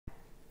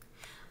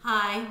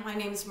Hi, my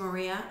name is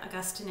Maria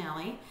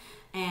Agostinelli,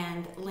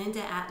 and Linda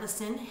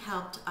Atlason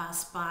helped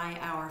us buy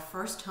our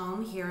first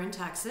home here in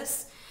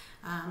Texas.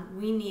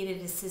 We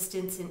needed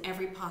assistance in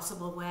every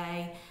possible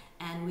way,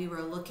 and we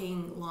were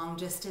looking long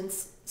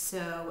distance,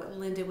 so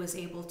Linda was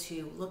able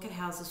to look at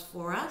houses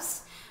for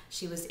us.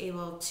 She was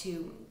able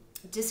to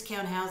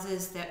discount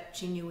houses that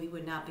she knew we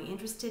would not be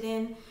interested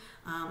in.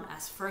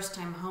 As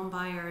first-time home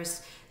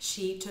buyers,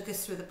 she took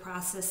us through the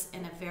process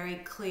in a very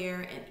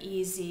clear and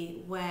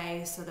easy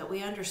way so that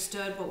we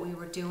understood what we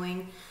were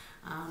doing,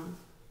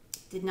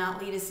 did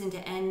not lead us into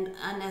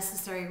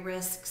unnecessary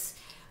risks,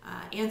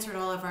 answered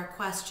all of our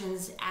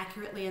questions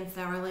accurately and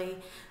thoroughly.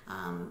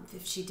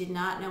 If she did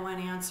not know an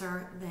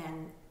answer,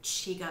 then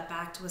she got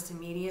back to us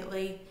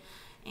immediately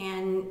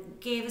and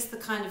gave us the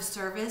kind of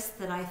service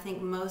that I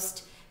think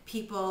most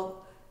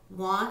people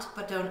want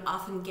but don't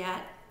often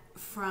get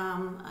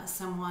from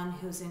someone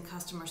who's in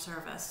customer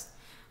service.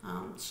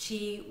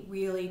 She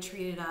really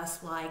treated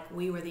us like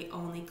we were the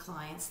only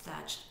clients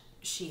that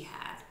she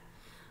had.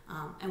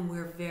 And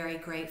we're very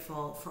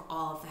grateful for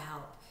all of the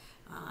help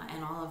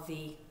and all of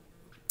the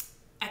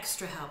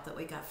extra help that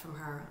we got from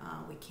her.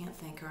 We can't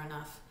thank her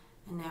enough.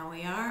 And now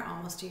we are,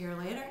 almost a year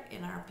later,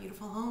 in our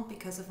beautiful home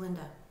because of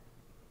Linda.